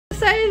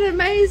say an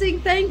amazing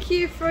thank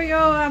you for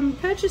your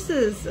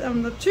purchases,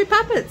 the 2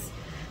 puppets.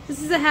 This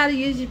is a how to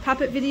use your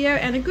puppet video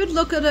and a good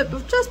look at it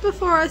just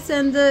before I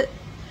send it,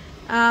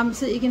 so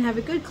that you can have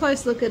a good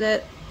close look at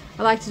it.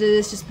 I like to do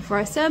this just before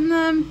I send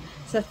them.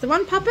 So that's the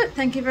 1 puppet,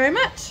 thank you very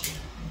much.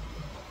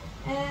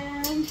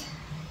 And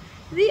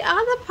the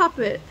other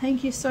puppet,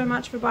 thank you so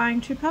much for buying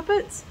 2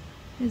 puppets.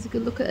 Here's a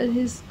good look at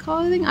his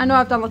clothing. I know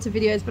I've done lots of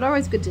videos, but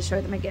always good to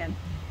show them again.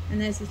 And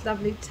there's this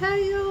lovely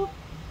tail.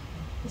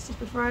 This is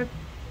before I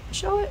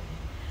show it.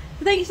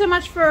 So thank you so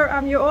much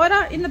for your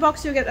order. In the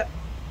box you'll get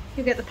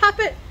the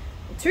puppet,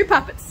 2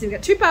 puppets. So you'll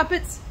get 2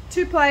 puppets,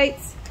 2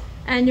 plates,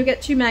 and you'll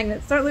get 2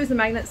 magnets. Don't lose the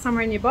magnets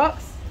somewhere in your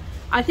box.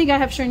 I think I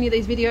have shown you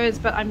these videos,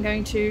 but I'm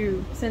going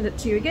to send it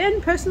to you again,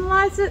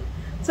 personalize it.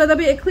 So there'll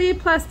be a clear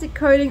plastic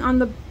coating on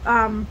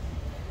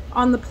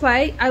the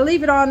plate. I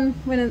leave it on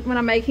when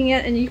I'm making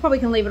it, and you probably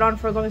can leave it on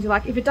for as long as you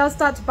like. If it does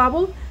start to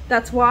bubble,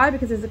 that's why,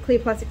 because there's a clear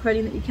plastic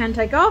coating that you can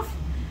take off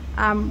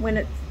when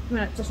it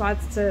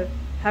decides to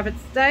have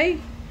its day.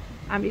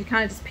 You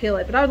kind of just peel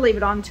it, but I would leave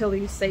it on until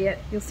you see it.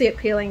 You'll see it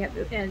peeling at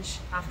the edge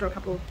after a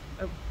couple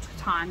of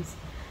times.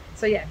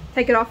 So yeah,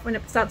 take it off when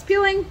it starts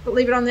peeling, but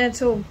leave it on there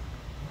until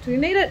you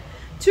need it.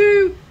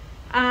 To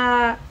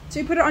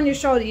put it on your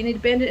shoulder, you need to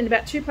bend it in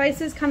about 2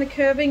 places, kind of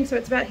curving, so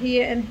it's about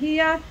here and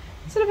here.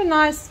 Sort of a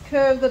nice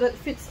curve that it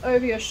fits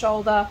over your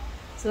shoulder,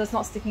 so it's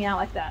not sticking out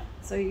like that.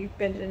 So you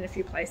bend it in a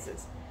few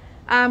places.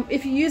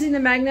 If you're using the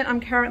magnet, I'm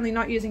currently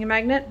not using a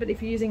magnet, but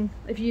if you're using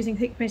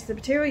thick pieces of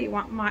material, you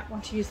might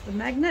want to use the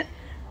magnet.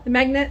 The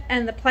magnet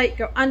and the plate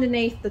go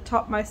underneath the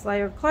topmost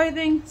layer of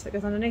clothing, so it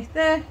goes underneath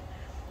there,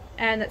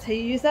 and that's how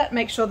you use that.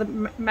 Make sure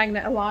the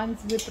magnet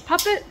aligns with the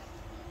puppet.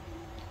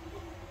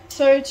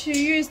 So to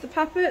use the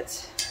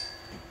puppet,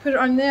 put it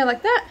on there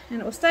like that,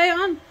 and it will stay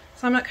on.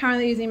 So I'm not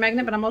currently using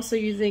magnet, but I'm also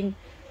using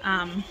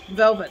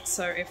velvet.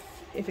 So if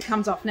it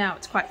comes off now,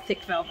 it's quite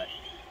thick velvet.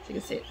 So you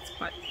can see it's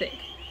quite thick.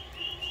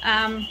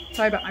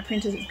 Sorry about my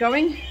printers, it's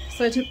going.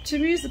 So to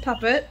use the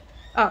puppet,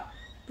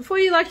 before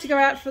you like to go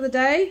out for the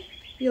day,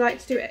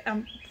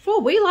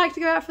 before we like to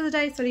go out for the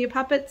day, so do your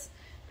puppets.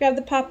 Grab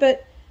the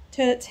puppet,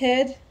 turn its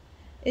head.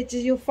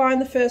 You'll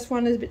find the first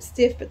one is a bit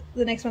stiff, but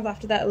the next one's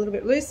after that a little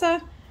bit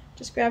looser.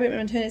 Just grab it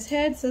and turn his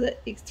head so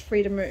that it's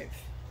free to move.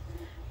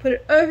 Put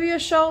it over your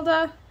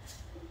shoulder,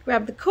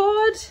 grab the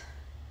cord.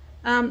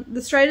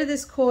 The straighter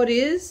this cord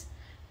is,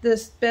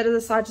 the better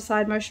the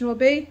side-to-side motion will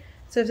be.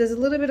 So if there's a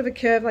little bit of a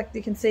curve, like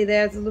you can see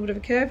there's a little bit of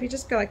a curve, you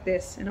just go like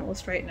this and it will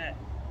straighten it.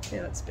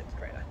 Yeah, that's a bit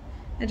straighter.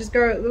 And just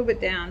go a little bit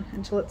down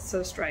until it's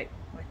sort of straight,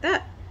 like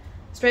that.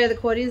 The straighter the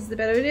cord is, the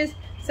better it is.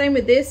 Same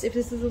with this, if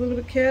this is a little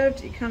bit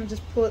curved, you kind of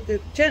just pull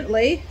it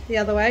gently the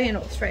other way and it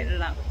will straighten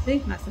it up.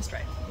 See, nice and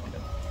straight.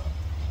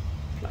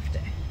 Fluff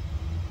there.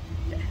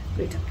 There,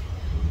 good tuck.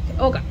 Okay,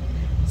 all go.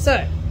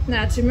 So,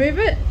 now to move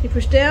it, you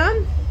push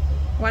down,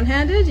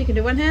 one-handed, you can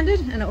do one-handed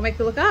and it will make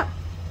it look up.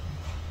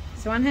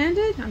 So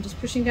one-handed, I'm just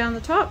pushing down the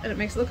top and it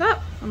makes it look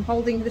up. I'm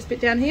holding this bit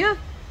down here.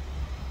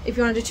 If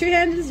you want to do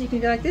 2-handed, you can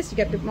go like this, you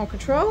get a bit more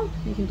control.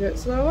 You can do it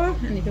slower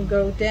and you can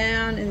go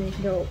down and then you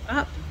can go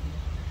up.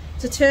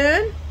 To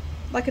turn,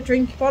 like a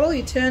drink bottle,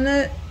 you turn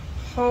it,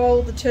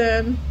 hold the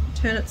turn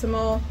it some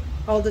more,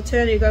 hold the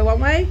turn, you go one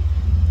way.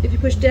 If you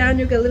push down,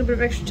 you'll get a little bit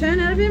of extra turn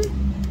out of him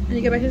and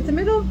you go back into the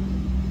middle.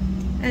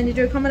 And you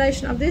do a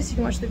combination of this. You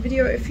can watch the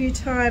video a few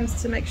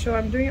times to make sure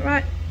I'm doing it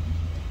right.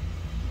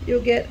 You'll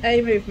get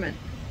a movement.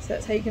 So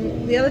that's how you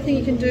can. The other thing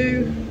you can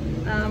do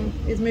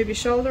is move your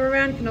shoulder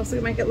around. You can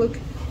also make it look,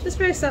 just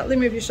very subtly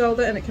move your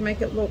shoulder and it can make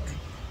it look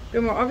a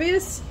bit more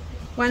obvious.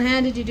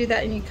 One-handed, you do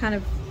that and you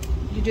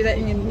do that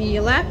in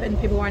your lap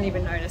and people won't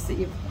even notice that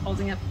you're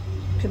holding a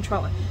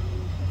controller.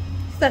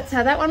 So that's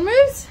how that one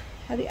moves.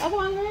 How the other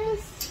one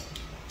moves.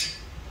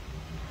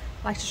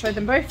 I like to show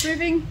them both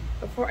moving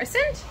before I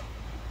send,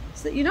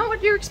 so that you know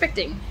what you're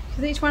expecting,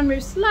 because each one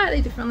moves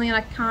slightly differently and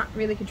I can't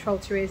really control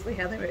too easily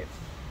how they move.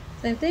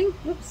 Same thing,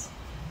 whoops,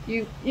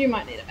 you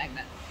might need a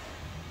magnet.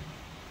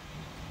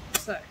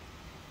 So,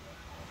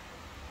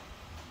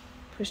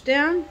 push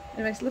down,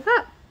 it makes it look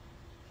up.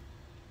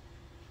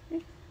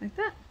 Okay, like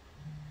that.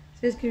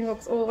 So his king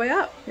walks all the way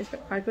up, he's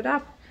got quite good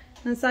up.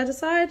 And side to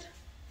side,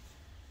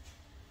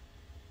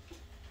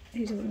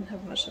 he doesn't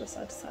have much of a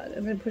side to side.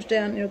 And then push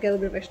down, you'll get a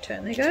bit of extra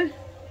turn. There you go.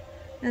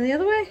 And the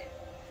other way,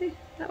 see,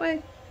 that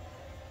way.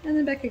 And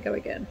then back you go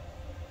again.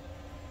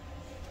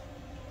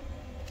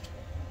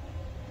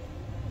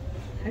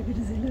 How good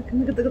does he look?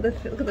 And look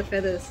at the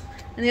feathers.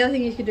 And the other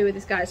thing you can do with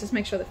this guy is just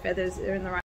make sure the feathers are in the right